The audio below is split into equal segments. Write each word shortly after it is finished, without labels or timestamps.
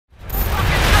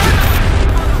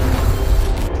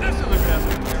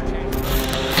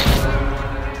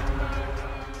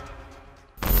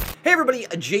everybody,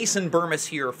 Jason Bermas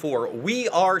here for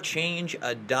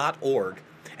WeAreChange.org.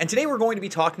 And today we're going to be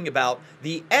talking about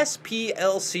the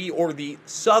SPLC, or the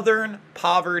Southern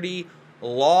Poverty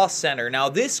Law Center. Now,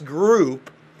 this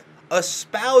group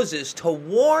espouses to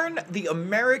warn the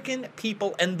American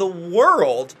people and the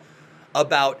world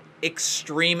about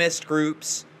extremist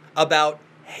groups, about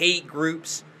hate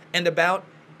groups, and about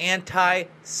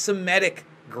anti-Semitic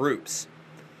groups.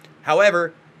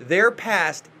 However, their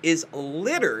past is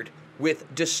littered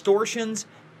with distortions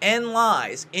and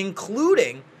lies,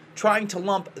 including trying to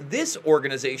lump this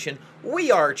organization,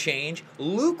 WeAreChange,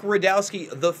 Luke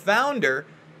Rudkowski, the founder,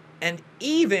 and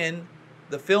even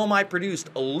the film I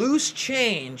produced, Loose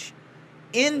Change,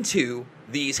 into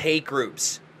these hate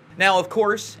groups. Now, of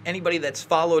course, anybody that's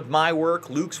followed my work,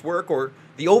 Luke's work, or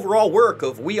the overall work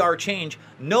of WeAreChange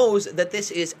knows that this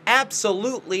is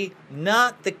absolutely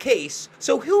not the case.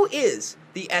 So who is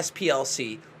the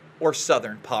SPLC, or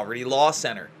Southern Poverty Law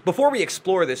Center? Before we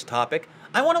explore this topic,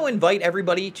 I want to invite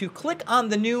everybody to click on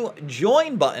the new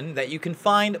Join button that you can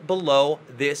find below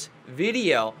this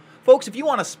video. Folks, if you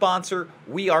want to sponsor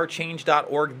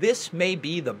WeAreChange.org, this may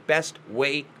be the best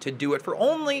way to do it. For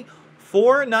only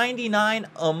 $4.99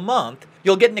 a month,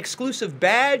 you'll get an exclusive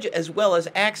badge as well as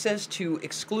access to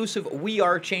exclusive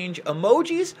WeAreChange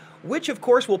emojis, which of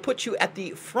course will put you at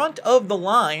the front of the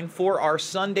line for our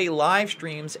Sunday live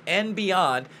streams and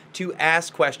beyond to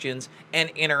ask questions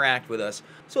and interact with us.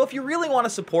 So if you really want to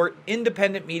support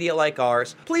independent media like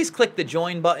ours, please click the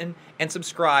join button and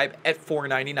subscribe at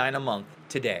 $4.99 a month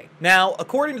today. Now,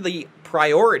 according to the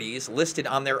priorities listed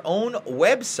on their own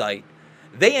website,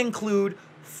 they include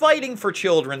fighting for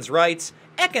children's rights,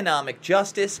 economic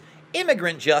justice,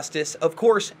 immigrant justice, of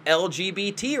course,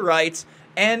 LGBT rights,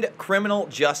 and criminal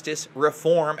justice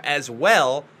reform, as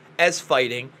well as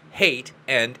fighting hate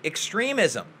and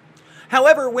extremism.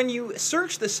 However, when you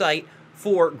search the site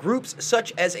for groups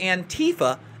such as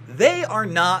Antifa, they are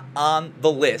not on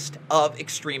the list of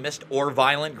extremist or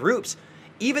violent groups,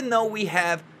 even though we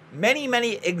have many,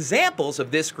 many examples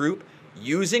of this group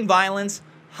using violence,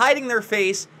 hiding their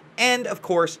face, and, of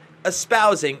course,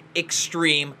 espousing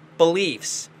extreme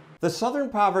beliefs. The Southern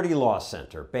Poverty Law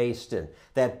Center, based in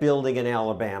that building in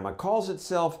Alabama, calls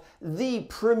itself the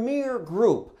premier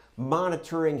group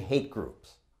monitoring hate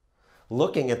groups.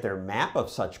 Looking at their map of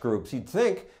such groups, you'd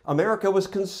think America was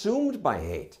consumed by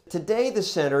hate. Today, the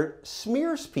center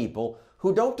smears people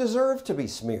who don't deserve to be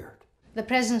smeared. The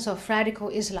presence of radical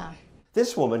Islam.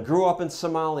 This woman grew up in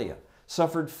Somalia,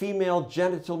 suffered female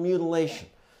genital mutilation,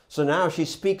 so now she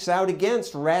speaks out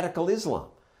against radical Islam.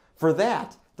 For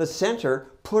that, the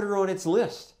center put her on its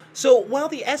list. So while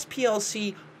the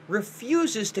SPLC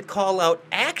refuses to call out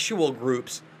actual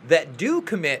groups that do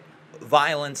commit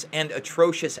violence and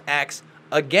atrocious acts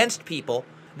against people,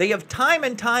 they have time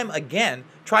and time again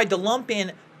tried to lump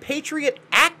in patriot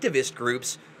activist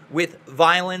groups with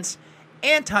violence,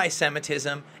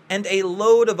 anti-Semitism, and a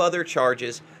load of other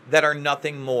charges that are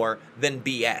nothing more than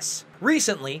BS.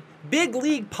 Recently, Big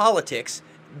League Politics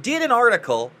did an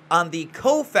article on the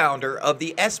co-founder of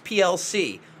the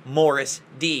SPLC, Morris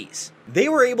Dees. They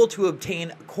were able to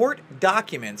obtain court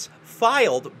documents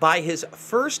filed by his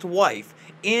first wife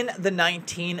in the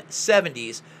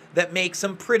 1970s that make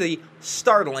some pretty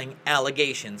startling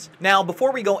allegations. Now,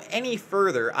 before we go any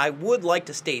further, I would like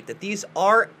to state that these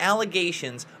are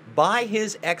allegations by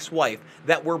his ex-wife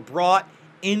that were brought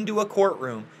into a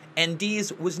courtroom, and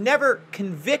Dees was never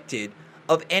convicted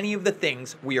of any of the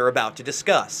things we are about to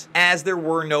discuss, as there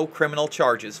were no criminal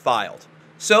charges filed.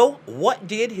 So, what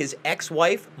did his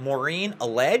ex-wife, Maureen,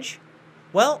 allege?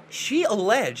 Well, she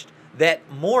alleged that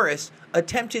Morris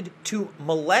attempted to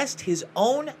molest his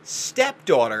own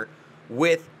stepdaughter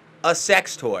with a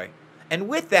sex toy. And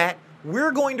with that,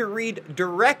 we're going to read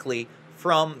directly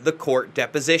from the court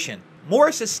deposition.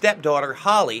 Morris's stepdaughter,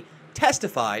 Holly,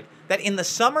 testified that in the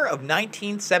summer of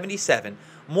 1977,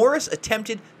 Morris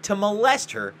attempted to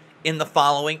molest her in the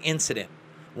following incident.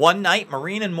 One night,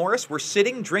 Maureen and Morris were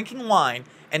sitting drinking wine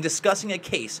and discussing a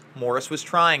case Morris was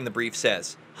trying, the brief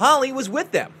says. Holly was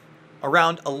with them.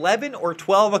 Around 11 or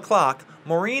 12 o'clock,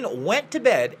 Maureen went to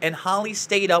bed and Holly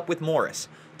stayed up with Morris,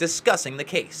 discussing the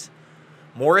case.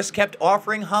 Morris kept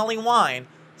offering Holly wine,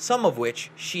 some of which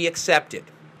she accepted.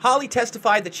 Holly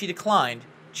testified that she declined,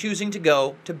 choosing to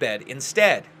go to bed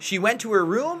instead. She went to her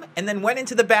room and then went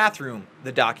into the bathroom,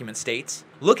 the document states.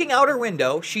 Looking out her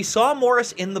window, she saw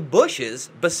Morris in the bushes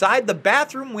beside the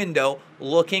bathroom window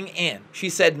looking in. She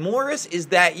said, "Morris, is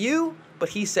that you?" But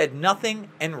he said nothing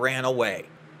and ran away.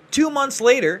 2 months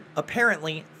later,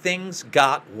 apparently things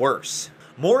got worse.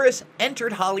 Morris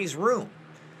entered Holly's room.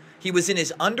 He was in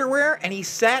his underwear and he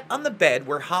sat on the bed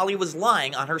where Holly was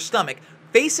lying on her stomach,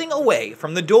 facing away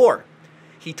from the door.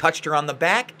 He touched her on the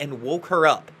back and woke her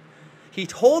up. He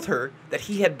told her that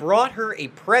he had brought her a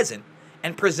present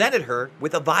and presented her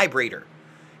with a vibrator.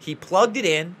 He plugged it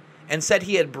in and said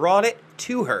he had brought it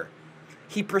to her.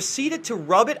 He proceeded to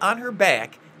rub it on her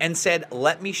back and said,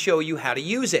 "Let me show you how to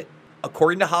use it."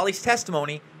 According to Holly's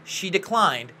testimony, she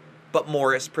declined, but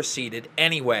Morris proceeded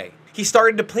anyway. He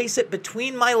started to place it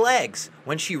between my legs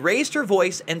when she raised her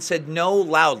voice and said no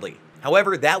loudly.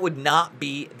 However, that would not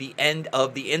be the end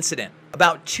of the incident.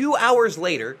 About 2 hours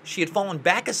later, she had fallen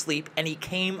back asleep and he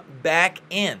came back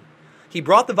in. He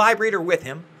brought the vibrator with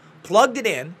him, plugged it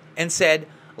in, and said,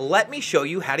 "Let me show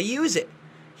you how to use it."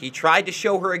 He tried to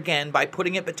show her again by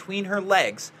putting it between her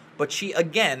legs, but she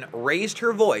again raised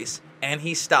her voice and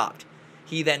he stopped.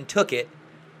 He then took it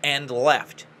and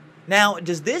left. Now,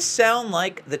 does this sound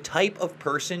like the type of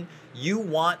person you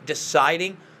want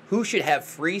deciding who should have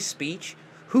free speech,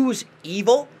 who's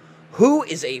evil, who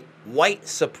is a white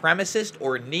supremacist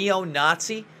or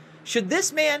neo-Nazi? Should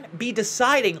this man be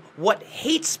deciding what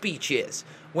hate speech is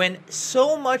when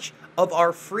so much of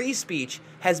our free speech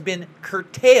has been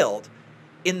curtailed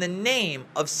in the name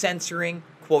of censoring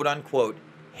quote-unquote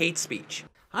hate speech?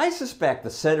 I suspect the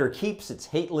center keeps its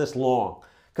hate list long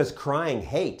because crying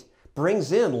hate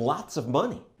brings in lots of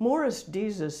money. Morris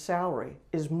Dees' salary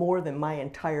is more than my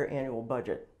entire annual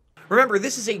budget. Remember,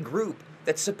 this is a group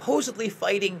that's supposedly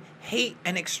fighting hate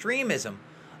and extremism,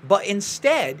 but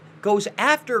instead goes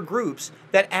after groups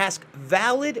that ask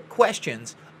valid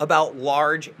questions about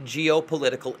large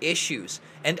geopolitical issues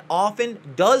and often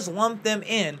does lump them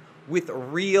in with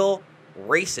real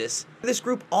racists. This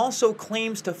group also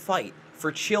claims to fight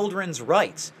for children's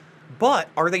rights, but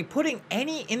are they putting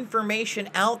any information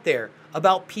out there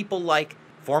about people like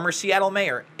former Seattle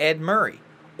Mayor Ed Murray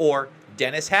or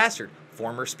Dennis Hassard,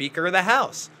 former Speaker of the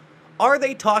House? Are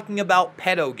they talking about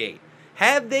pedogate?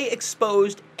 Have they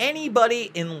exposed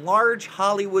anybody in large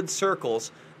Hollywood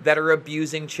circles that are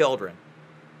abusing children?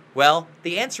 Well,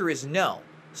 the answer is no.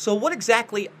 So what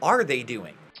exactly are they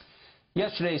doing?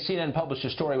 Yesterday, CNN published a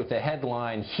story with the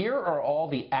headline, "Here are all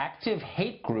the active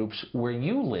hate groups where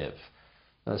you live."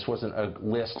 Now, this wasn't a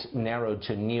list narrowed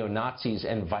to neo-Nazis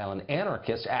and violent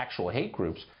anarchists, actual hate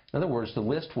groups. In other words, the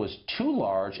list was too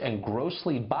large and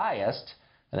grossly biased,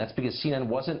 and that's because CNN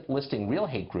wasn't listing real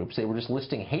hate groups. They were just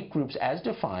listing hate groups as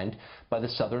defined by the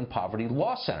Southern Poverty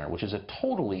Law Center, which is a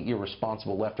totally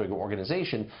irresponsible left-wing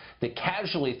organization that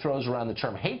casually throws around the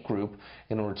term hate group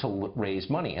in order to raise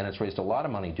money, and it's raised a lot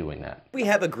of money doing that. We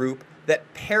have a group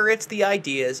that parrots the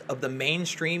ideas of the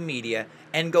mainstream media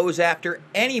and goes after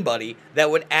anybody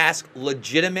that would ask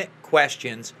legitimate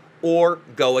questions or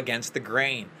go against the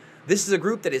grain. This is a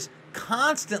group that is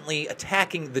constantly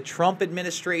attacking the Trump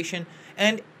administration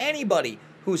and anybody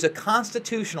who's a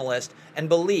constitutionalist and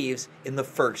believes in the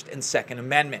First and Second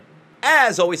Amendment.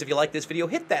 As always, if you like this video,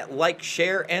 hit that like,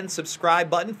 share, and subscribe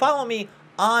button. Follow me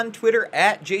on Twitter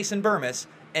at Jason Bermas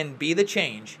and be the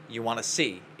change you want to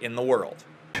see in the world.